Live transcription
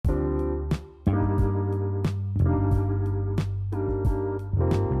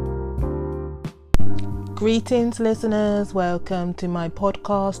Greetings, listeners. Welcome to my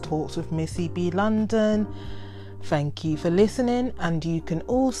podcast, Talks with Missy B London. Thank you for listening, and you can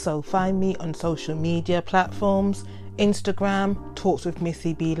also find me on social media platforms: Instagram, Talks with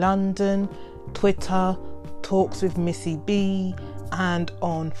Missy B London, Twitter, Talks with Missy B, and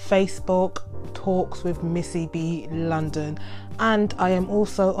on Facebook, Talks with Missy B London. And I am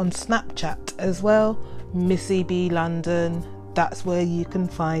also on Snapchat as well, Missy B London. That's where you can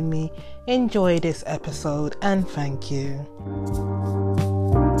find me. Enjoy this episode and thank you.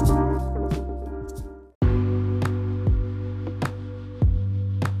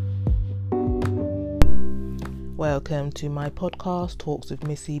 Welcome to my podcast, Talks with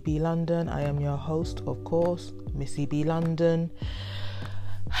Missy B London. I am your host, of course, Missy B London.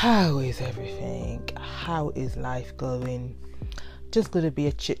 How is everything? How is life going? Just going to be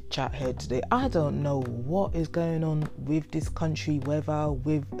a chit chat here today. I don't know what is going on with this country weather,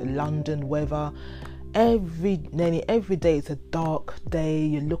 with London weather. Nearly every day it's a dark day.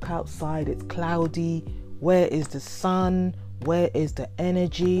 You look outside, it's cloudy. Where is the sun? Where is the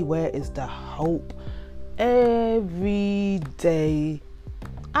energy? Where is the hope? Every day.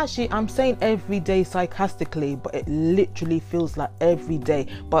 Actually, I'm saying every day sarcastically, but it literally feels like every day.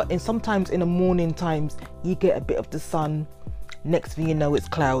 But sometimes in the morning times, you get a bit of the sun. Next thing you know, it's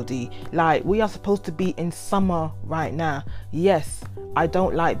cloudy. Like, we are supposed to be in summer right now. Yes, I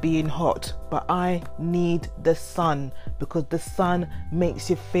don't like being hot, but I need the sun, because the sun makes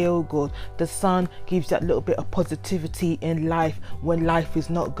you feel good. The sun gives you that little bit of positivity in life when life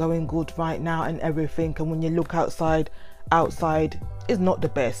is not going good right now and everything. And when you look outside is not the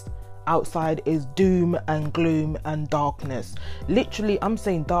best. Outside is doom and gloom and darkness. Literally, I'm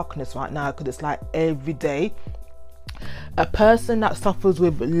saying darkness right now because it's like every day. A person that suffers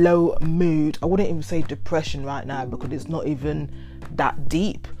with low mood, I wouldn't even say depression right now because it's not even that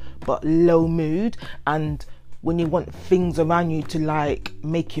deep, but low mood, and when you want things around you to like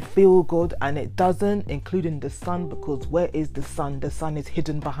make you feel good and it doesn't, including the sun, because where is the sun? The sun is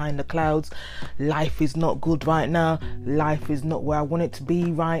hidden behind the clouds. Life is not good right now. Life is not where I want it to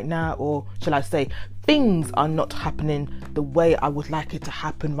be right now, or shall I say, things are not happening the way I would like it to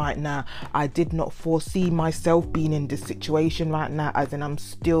happen right now. I did not foresee myself being in this situation right now, as in I'm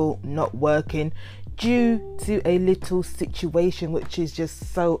still not working due to a little situation which is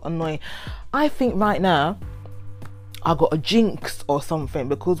just so annoying. I think right now I got a jinx or something,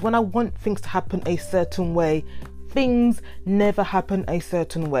 because when I want things to happen a certain way, things never happen a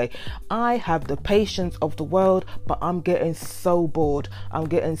certain way. I have the patience of the world, but I'm getting so bored. I'm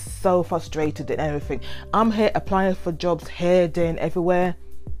getting so frustrated and everything. I'm here applying for jobs here, there and everywhere,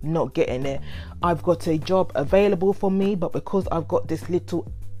 not getting it. I've got a job available for me, but because I've got this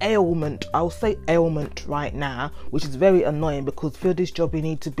little ailment, I'll say ailment right now, which is very annoying, because for this job you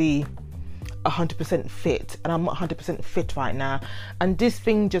need to be 100% fit, and I'm not 100% fit right now, and this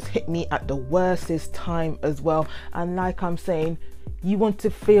thing just hit me at the worstest time as well. And like I'm saying, you want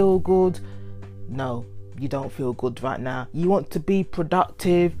to feel good, no, you don't feel good right now. You want to be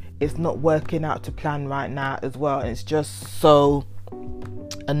productive, it's not working out to plan right now as well, and it's just so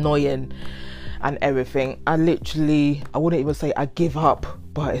annoying and everything. I wouldn't even say I give up,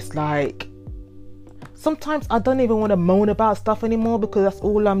 but it's like sometimes I don't even want to moan about stuff anymore, because that's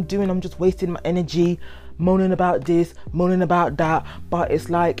all I'm doing. I'm just wasting my energy moaning about this, moaning about that. But it's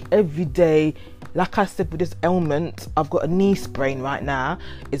like every day, like I said, with this ailment, I've got a knee sprain right now.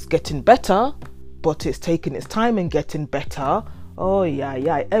 It's getting better, but it's taking its time in getting better. Oh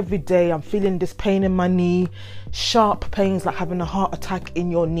yeah. Every day I'm feeling this pain in my knee, sharp pains like having a heart attack in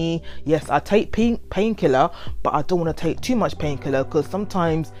your knee. Yes, I take painkiller, but I don't want to take too much painkiller, because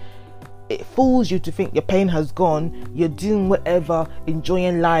sometimes it fools you to think your pain has gone. You're doing whatever,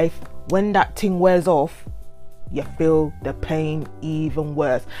 enjoying life. When that thing wears off, you feel the pain even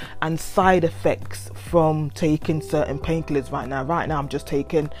worse. And side effects from taking certain painkillers right now. Right now I'm just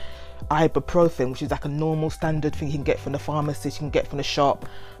taking ibuprofen, which is like a normal standard thing you can get from the pharmacist, you can get from the shop.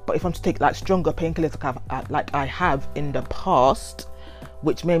 But if I'm to take like stronger painkillers like I have in the past,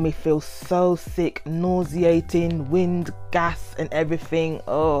 which made me feel so sick, nauseating, wind, gas and everything.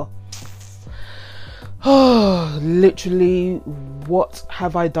 Literally, what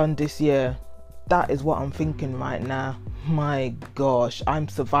have I done this year? That is what I'm thinking right now. My gosh, I'm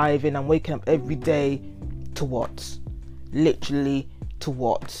surviving. I'm waking up every day to what? Literally to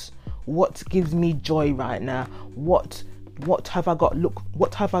what? What gives me joy right now? What have I got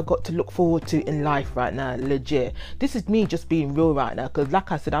to look forward to in life right now? Legit. This is me just being real right now, because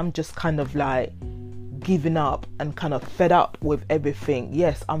like I said, I'm just kind of like giving up and kind of fed up with everything.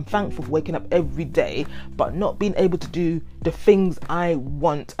 Yes, I'm thankful for waking up every day, but not being able to do the things I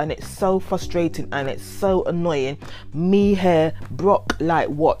want, and it's so frustrating and it's so annoying. Me here broke like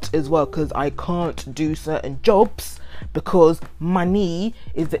what as well, because I can't do certain jobs because my knee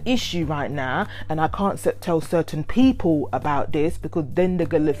is the issue right now, and I can't tell certain people about this because then they're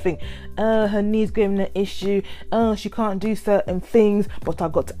gonna think her knee's giving an issue, she can't do certain things, but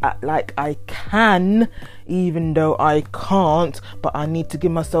I've got to act like I can even though I can't, but I need to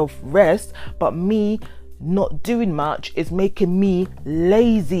give myself rest. But me not doing much is making me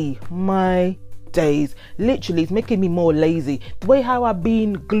lazy. My days, literally, it's making me more lazy. The way how I've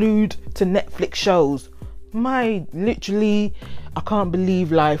been glued to Netflix shows, literally, I can't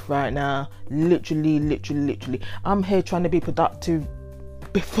believe life right now. Literally, I'm here trying to be productive.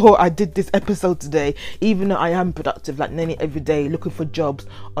 Before I did this episode today, even though I am productive like nearly every day, looking for jobs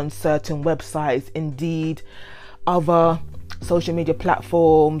on certain websites, Indeed, other social media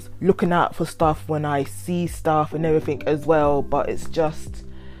platforms, looking out for stuff when I see stuff and everything as well. But it's just,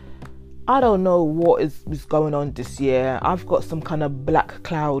 I don't know what is going on this year. I've got some kind of black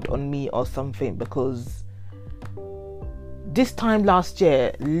cloud on me or something, because this time last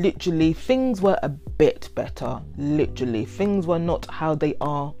year, literally, things were a bit better. Literally, things were not how they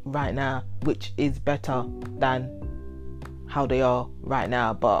are right now, which is better than how they are right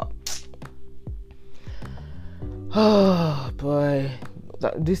now. But oh boy,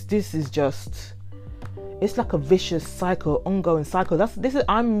 this is just, it's like a vicious cycle, ongoing cycle.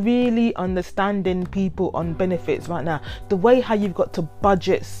 I'm really understanding people on benefits right now. The way how you've got to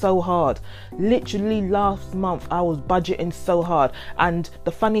budget so hard. Literally last month I was budgeting so hard, and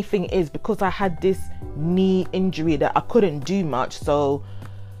the funny thing is, because I had this knee injury that I couldn't do much, so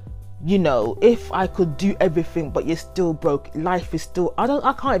you know, if I could do everything but you're still broke, life is still,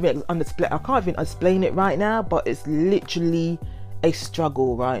 I can't even explain it right now, but it's literally a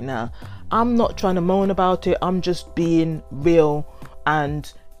struggle right now. I'm not trying to moan about it. I'm just being real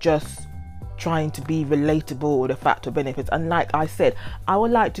and just trying to be relatable with the fact of benefits. And like I said, I would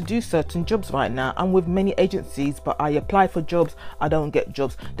like to do certain jobs right now. I'm with many agencies, but I apply for jobs, I don't get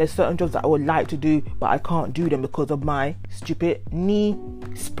jobs. There's certain jobs that I would like to do, but I can't do them because of my stupid knee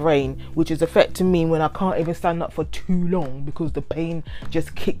sprain, which is affecting me when I can't even stand up for too long because the pain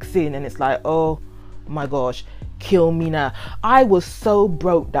just kicks in, and it's like, oh my gosh, kill me now. I was so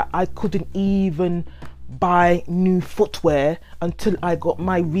broke that I couldn't even buy new footwear until I got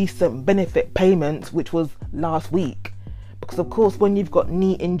my recent benefit payments, which was last week. Because of course, when you've got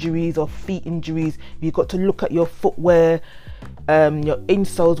knee injuries or feet injuries, you've got to look at your footwear, your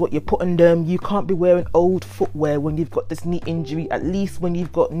insoles, what you're putting them. You can't be wearing old footwear when you've got this knee injury. At least when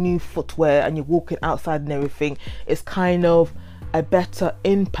you've got new footwear and you're walking outside and everything, it's kind of a better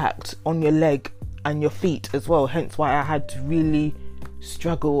impact on your leg and your feet as well. Hence why I had to really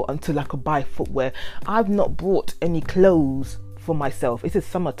struggle until I could buy footwear. I've not bought any clothes for myself. It's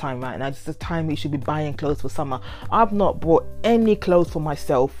summertime right now. It's the time we should be buying clothes for summer. I've not bought any clothes for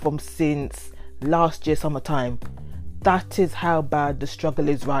myself since last year summertime. That is how bad the struggle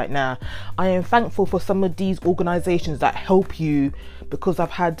is right now. I am thankful for some of these organizations that help you, because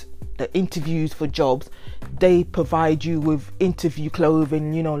I've had interviews for jobs. They provide you with interview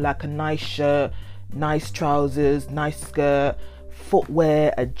clothing, you know, like a nice shirt, nice trousers, nice skirt,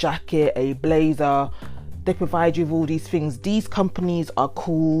 footwear, a jacket, a blazer. They provide you with all these things. These companies are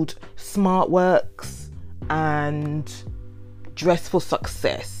called SmartWorks and Dress for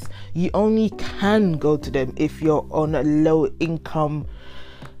Success. You only can go to them if you're on a low income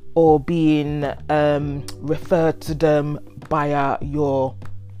or being referred to them by your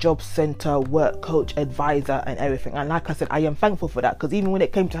job center, work coach, advisor and everything. And like I said, I am thankful for that, because even when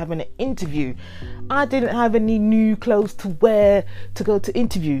it came to having an interview, I didn't have any new clothes to wear to go to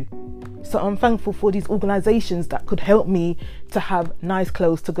interview. So I'm thankful for these organizations that could help me to have nice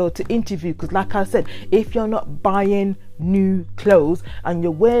clothes to go to interview. Because like I said, if you're not buying new clothes and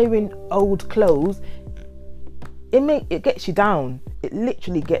you're wearing old clothes, it gets you down. It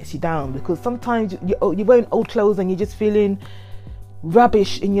literally gets you down, because sometimes you're wearing old clothes and you're just feeling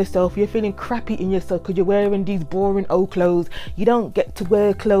rubbish in yourself. You're feeling crappy in yourself because you're wearing these boring old clothes. You don't get to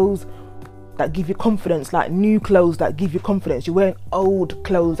wear clothes that give you confidence, like new clothes that give you confidence. You're wearing old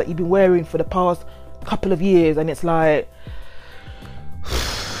clothes that you've been wearing for the past couple of years, and it's like,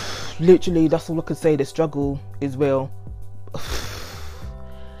 literally, that's all I can say. The struggle is real.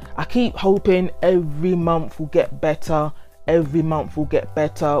 I keep hoping every month will get better. Every month will get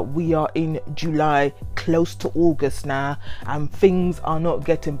better. We are in July. close to August now, and things are not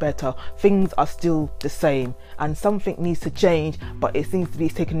getting better. Things are still the same, and something needs to change, but it seems to be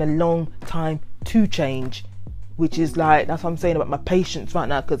taking a long time to change, which is like, that's what I'm saying about my patience right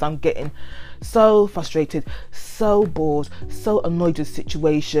now, because I'm getting so frustrated, so bored, so annoyed with the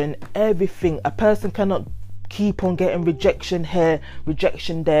situation. Everything, a person cannot keep on getting rejection here,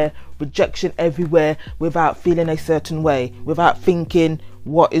 rejection there, rejection everywhere without feeling a certain way, without thinking,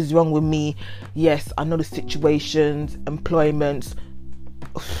 what is wrong with me? Yes, I know the situations, employments,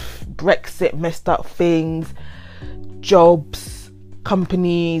 Brexit messed up things, jobs,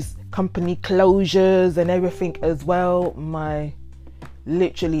 companies, company closures and everything as well.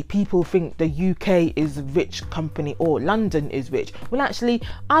 Literally, people think the UK is a rich company or London is rich. Well, actually,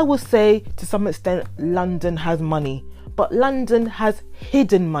 I would say to some extent London has money, but London has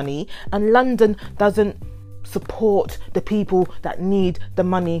hidden money, and London doesn't support the people that need the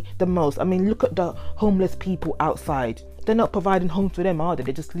money the most. I mean, look at the homeless people outside. They're not providing homes for them, are they?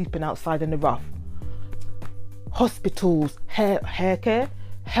 They're just sleeping outside in the rough. Hospitals, hair care,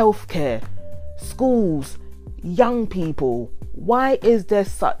 healthcare, schools, young people. Why is there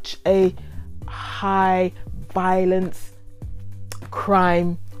such a high violence,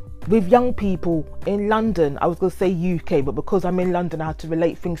 crime with young people in London? I was going to say UK, but because I'm in London, I have to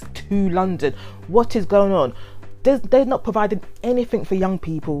relate things to London. What is going on? They're not providing anything for young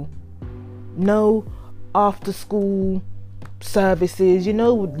people. No after school services,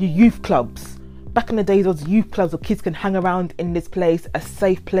 youth clubs. Back in the days, there was youth clubs where kids can hang around in this place, a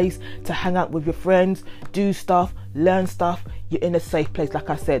safe place to hang out with your friends, do stuff, learn stuff. You're in a safe place, like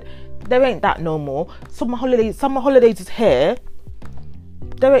I said. There ain't that no more. Summer holidays is here.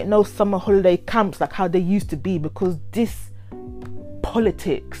 There ain't no summer holiday camps like how they used to be, because this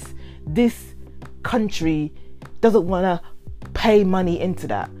politics, this country doesn't want to pay money into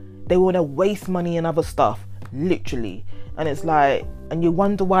that. They want to waste money and other stuff, literally. And it's like, and you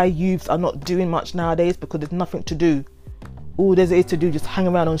wonder why youths are not doing much nowadays, because there's nothing to do. All there is to do, just hang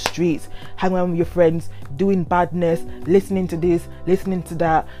around on streets, hang around with your friends, doing badness, listening to this, listening to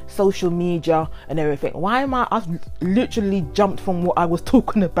that, social media and everything. I've literally jumped from what I was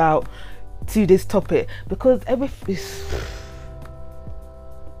talking about to this topic, because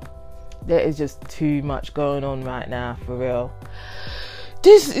there is just too much going on right now, for real.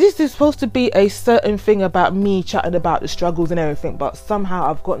 This is supposed to be a certain thing about me chatting about the struggles and everything, but somehow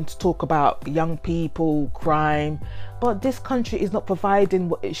I've gotten to talk about young people, crime. But this country is not providing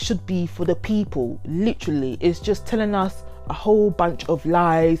what it should be for the people. Literally, it's just telling us a whole bunch of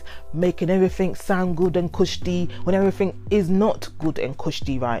lies, making everything sound good and cushy when everything is not good and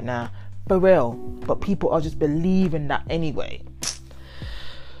cushy right now, for real. But people are just believing that anyway.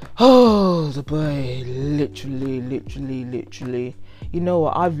 Oh, the boy, literally. You know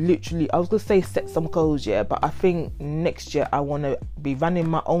what, I was going to say set some goals, yeah, but I think next year I want to be running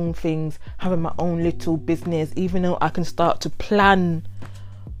my own things, having my own little business, even though I can start to plan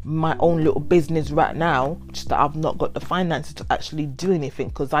my own little business right now, just that I've not got the finances to actually do anything,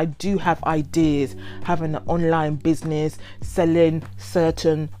 because I do have ideas, having an online business, selling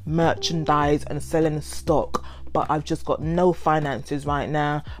certain merchandise and selling stock, but I've just got no finances right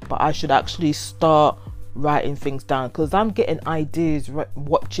now. But I should actually start writing things down, because I'm getting ideas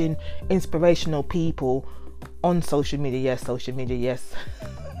watching inspirational people on social media. Yes.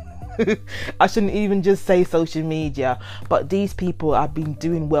 I shouldn't even just say social media, but these people have been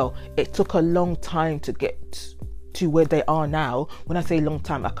doing well. It took a long time to get to where they are now. When I say long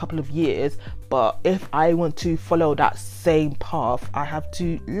time, a couple of years, but if I want to follow that same path, I have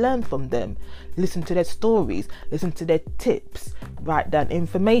to learn from them, listen to their stories, listen to their tips, write down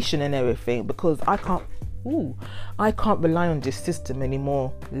information and everything, because I can't rely on this system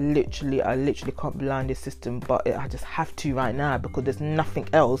anymore. I literally can't rely on this system, but I just have to right now, because there's nothing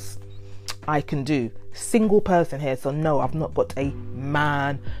else I can do. Single person here, so no, I've not got a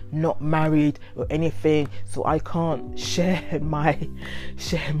man, not married or anything, so I can't share my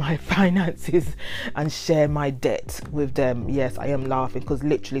finances and share my debt with them. Yes, I am laughing, because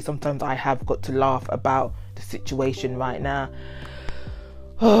literally sometimes I have got to laugh about the situation right now.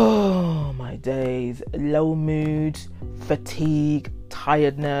 Oh my days, low mood, fatigue,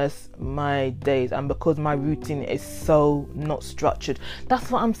 tiredness, my days. And because my routine is so not structured,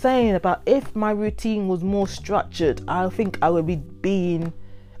 that's what I'm saying about, if my routine was more structured, I think I would be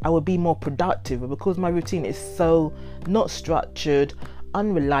more productive. But because my routine is so not structured,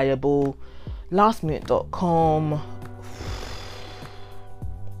 unreliable, lastminute.com,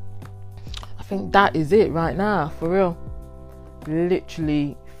 I think that is it right now, for real.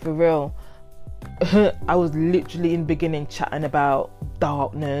 Literally, for real. I was literally in the beginning chatting about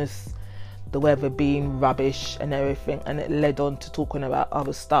darkness, the weather being rubbish and everything, and it led on to talking about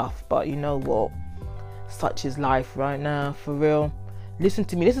other stuff. But you know what? Such is life right now, for real. Listen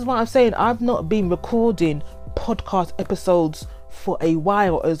to me. This is what I'm saying. I've not been recording podcast episodes for a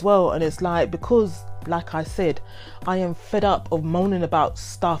while as well, and it's like, because like I said, I am fed up of moaning about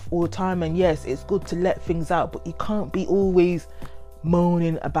stuff all the time. And yes, it's good to let things out, but you can't be always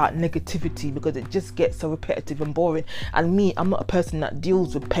moaning about negativity, because it just gets so repetitive and boring. And me, I'm not a person that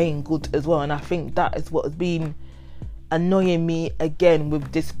deals with pain good as well, and I think that is what has been annoying me again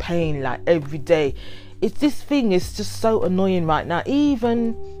with this pain, like every day. This thing is just so annoying right now.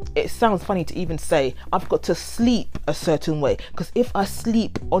 Even, it sounds funny to even say, I've got to sleep a certain way, because if I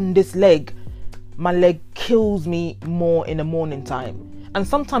sleep on this leg, my leg kills me more in the morning time. And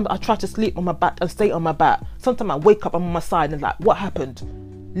sometimes I try to sleep on my back and stay on my back. Sometimes I wake up, I'm on my side, and like, what happened?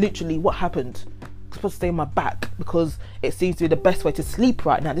 Literally, what happened? I'm supposed to stay on my back because it seems to be the best way to sleep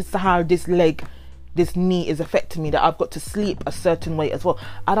right now. This is how this leg, this knee is affecting me, that I've got to sleep a certain way as well.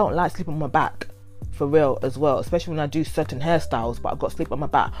 I don't like sleeping on my back, for real as well, especially when I do certain hairstyles, but I've got to sleep on my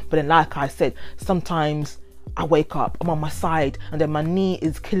back. But then, like I said, sometimes I wake up, I'm on my side, and then my knee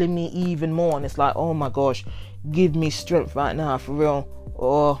is killing me even more, and it's like, oh my gosh, give me strength right now, for real.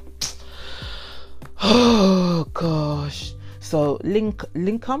 Oh gosh. So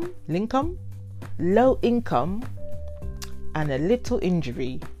low income and a little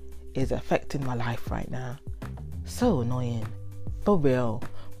injury is affecting my life right now. So annoying, for real.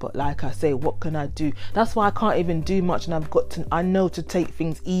 But like I say, what can I do? That's why I can't even do much, and I know to take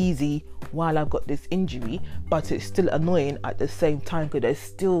things easy while I've got this injury, but it's still annoying at the same time,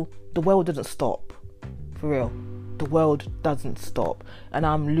 because the world doesn't stop, for real. The world doesn't stop, and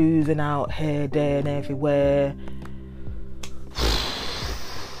I'm losing out here, there and everywhere.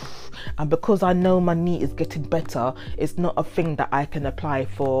 And because I know my knee is getting better, it's not a thing that I can apply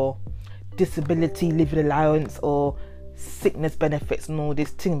for disability living allowance or sickness benefits and all this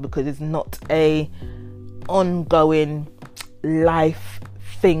thing, because it's not a ongoing life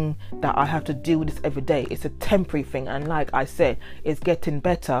thing that I have to deal with this every day. It's a temporary thing, and like I said, it's getting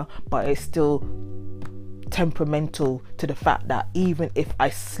better, but it's still temperamental to the fact that even if I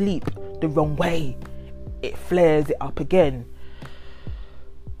sleep the wrong way, it flares it up again.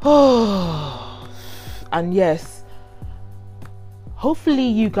 Oh, and yes, hopefully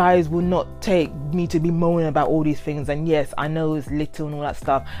you guys will not take me to be moaning about all these things. And yes, I know it's little and all that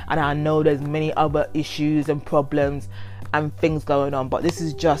stuff, and I know there's many other issues and problems and things going on, but this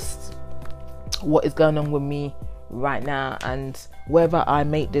is just what is going on with me right now. And whether I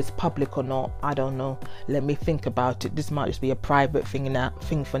make this public or not, I don't know. Let me think about it. This might just be a private thing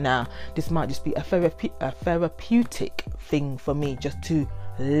for now. This might just be a therapeutic thing for me, just to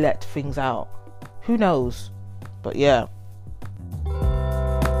let things out. Who knows? But yeah.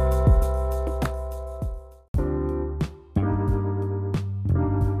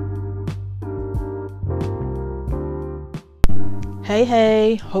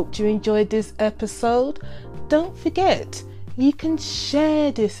 Hey, hope you enjoyed this episode. Don't forget, you can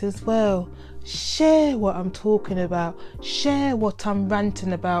share this as well. Share what I'm talking about. Share what I'm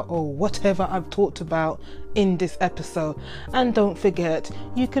ranting about, or whatever I've talked about in this episode. And don't forget,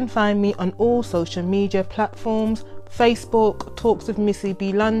 you can find me on all social media platforms. Facebook, Talks with Missy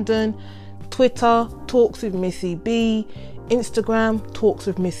B London. Twitter, Talks with Missy B. Instagram, Talks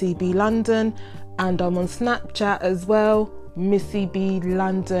with Missy B London. And I'm on Snapchat as well, Missy B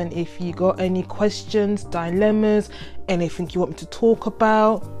London. If you got any questions, dilemmas, anything you want me to talk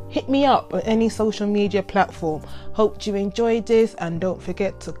about, hit me up on any social media platform. Hope you enjoyed this, and don't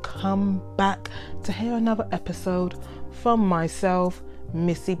forget to come back to hear another episode from myself,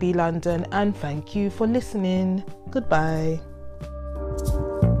 Missy B London, and thank you for listening. Goodbye.